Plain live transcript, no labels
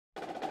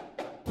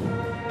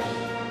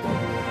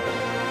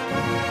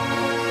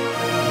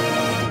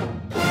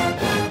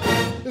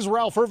is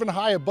Ralph Irvin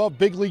high above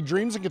big league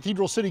dreams in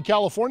Cathedral City,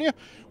 California,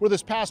 where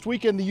this past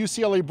weekend the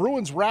UCLA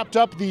Bruins wrapped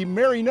up the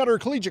Mary Nutter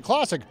Collegiate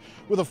Classic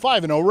with a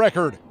 5-0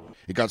 record.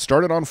 It got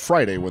started on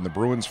Friday when the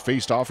Bruins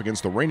faced off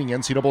against the reigning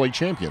NCAA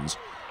champions,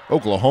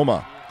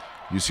 Oklahoma.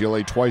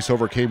 UCLA twice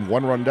overcame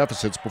one-run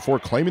deficits before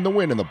claiming the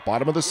win in the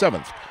bottom of the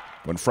seventh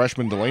when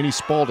freshman Delaney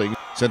Spalding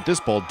sent this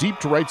ball deep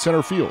to right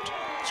center field,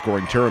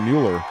 scoring Tara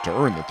Mueller to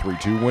earn the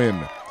 3-2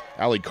 win.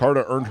 Allie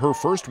Carta earned her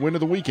first win of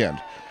the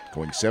weekend,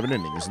 going 7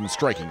 innings and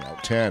striking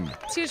out 10.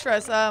 It's huge for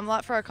us, a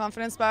lot for our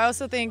confidence, but I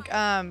also think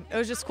it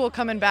was just cool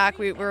coming back.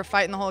 We were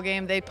fighting the whole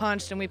game. They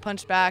punched and we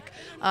punched back,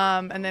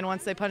 and then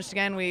once they punched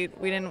again, we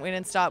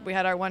didn't stop. We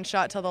had our one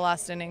shot till the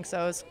last inning,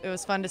 so it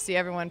was fun to see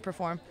everyone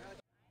perform.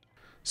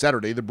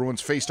 Saturday, the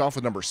Bruins faced off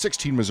with number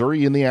 16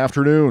 Missouri in the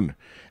afternoon.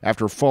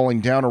 After falling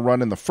down a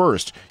run in the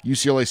first,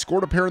 UCLA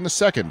scored a pair in the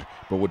second,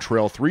 but would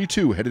trail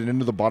 3-2 headed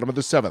into the bottom of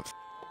the seventh.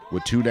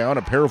 With 2 down,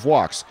 a pair of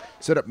walks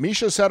set up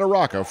Misha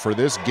Sadaraka for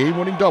this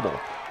game-winning double,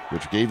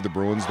 which gave the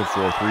Bruins the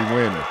 4-3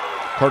 win.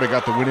 Carter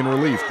got the win in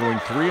relief, going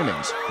 3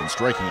 innings and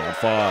striking out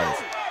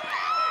 5.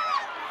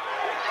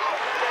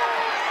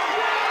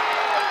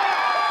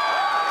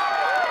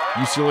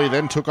 UCLA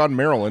then took on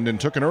Maryland and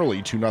took an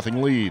early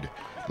 2-0 lead.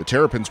 The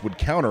Terrapins would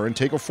counter and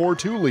take a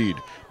 4-2 lead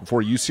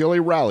before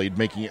UCLA rallied,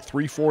 making it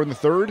 3-4 in the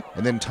third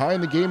and then tying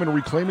the game and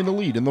reclaiming the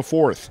lead in the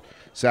fourth.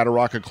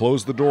 Sadaraka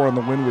closed the door on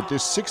the win with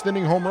this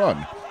 6th-inning home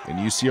run, and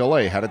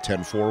UCLA had a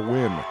 10-4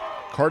 win.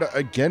 Carta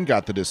again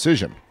got the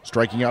decision,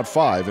 striking out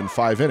 5 in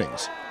 5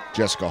 innings.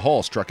 Jessica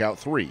Hall struck out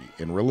 3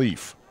 in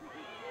relief.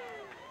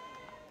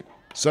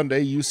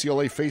 Sunday,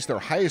 UCLA faced their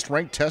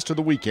highest-ranked test of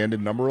the weekend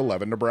in number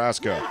 11,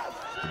 Nebraska.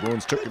 The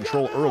Bruins took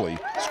control early,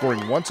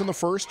 scoring once in the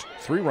first,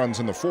 3 runs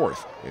in the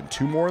fourth, and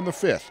 2 more in the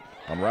fifth,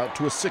 en route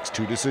to a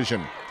 6-2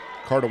 decision.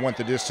 Carta went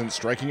the distance,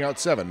 striking out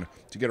 7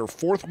 to get her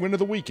 4th win of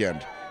the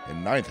weekend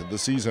and 9th of the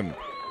season.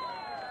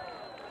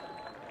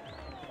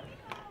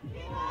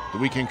 The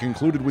weekend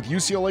concluded with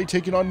UCLA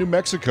taking on New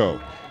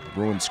Mexico. The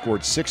Bruins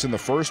scored 6 in the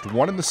first,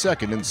 1 in the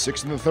second, and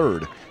 6 in the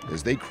third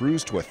as they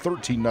cruised to a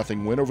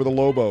 13-0 win over the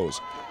Lobos.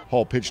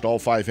 Hall pitched all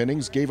 5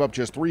 innings, gave up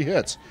just 3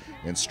 hits,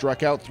 and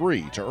struck out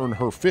 3 to earn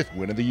her 5th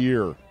win of the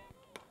year.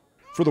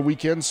 For the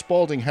weekend,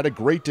 Spalding had a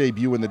great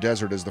debut in the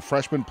desert as the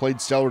freshman played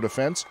stellar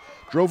defense,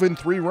 drove in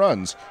 3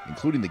 runs,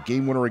 including the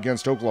game winner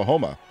against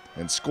Oklahoma,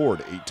 and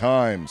scored 8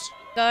 times.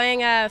 Going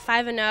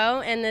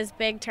 5-0 in this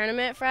big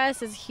tournament for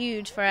us is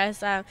huge for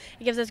us. It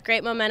gives us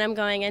great momentum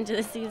going into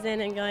the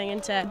season and going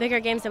into bigger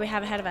games that we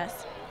have ahead of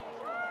us.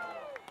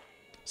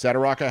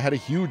 Sadaraka had a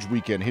huge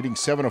weekend, hitting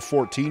 7 of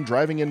 14,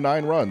 driving in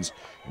 9 runs,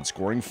 and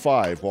scoring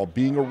 5 while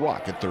being a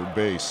rock at third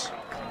base.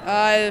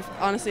 I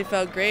honestly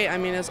felt great. I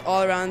mean, it was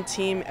all around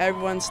team.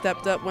 Everyone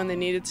stepped up when they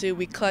needed to.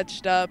 We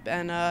clutched up,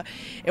 and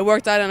it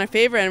worked out in our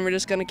favor, and we're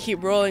just going to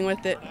keep rolling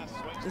with it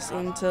just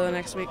until the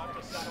next week.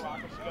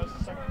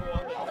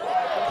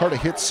 Carta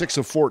hit 6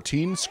 of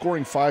 14,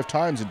 scoring 5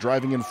 times and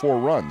driving in 4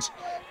 runs,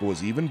 but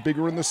was even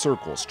bigger in the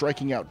circle,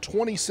 striking out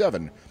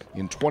 27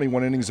 in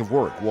 21 innings of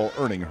work while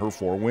earning her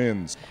 4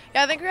 wins.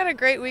 Yeah, I think we had a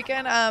great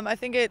weekend. I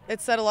think it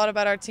said a lot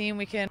about our team.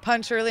 We can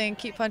punch early and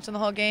keep punching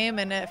the whole game,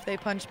 and if they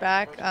punch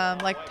back,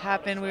 like it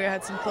happened, we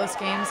had some close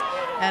games,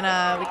 and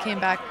we came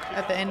back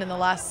at the end in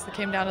it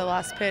came down to the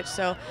last pitch.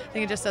 So I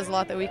think it just says a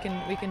lot that we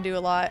can do a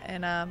lot,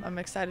 and I'm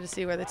excited to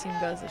see where the team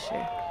goes this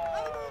year.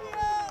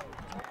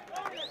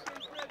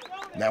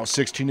 Now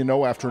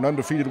 16-0 after an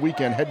undefeated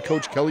weekend, head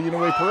coach Kelly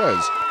Inouye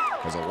Perez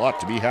has a lot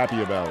to be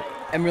happy about.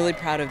 I'm really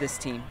proud of this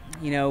team.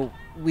 You know,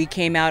 we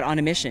came out on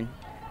a mission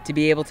to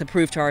be able to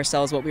prove to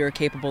ourselves what we were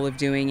capable of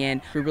doing,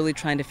 and we're really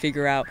trying to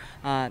figure out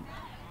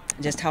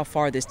just how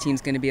far this team's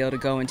going to be able to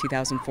go in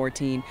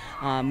 2014.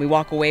 We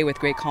walk away with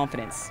great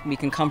confidence. We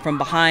can come from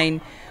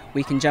behind,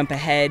 we can jump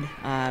ahead.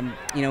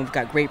 You know, we've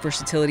got great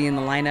versatility in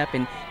the lineup,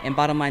 and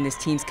bottom line, this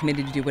team's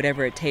committed to do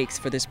whatever it takes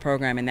for this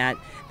program, and that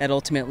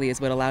ultimately is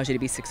what allows you to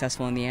be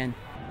successful in the end.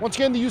 Once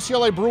again, the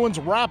UCLA Bruins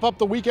wrap up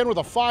the weekend with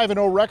a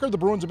 5-0 record. The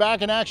Bruins are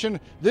back in action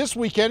this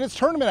weekend. It's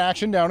tournament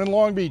action down in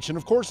Long Beach. And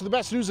of course, the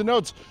best news and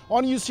notes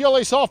on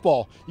UCLA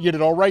softball. You get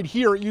it all right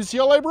here at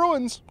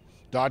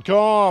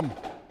UCLABruins.com.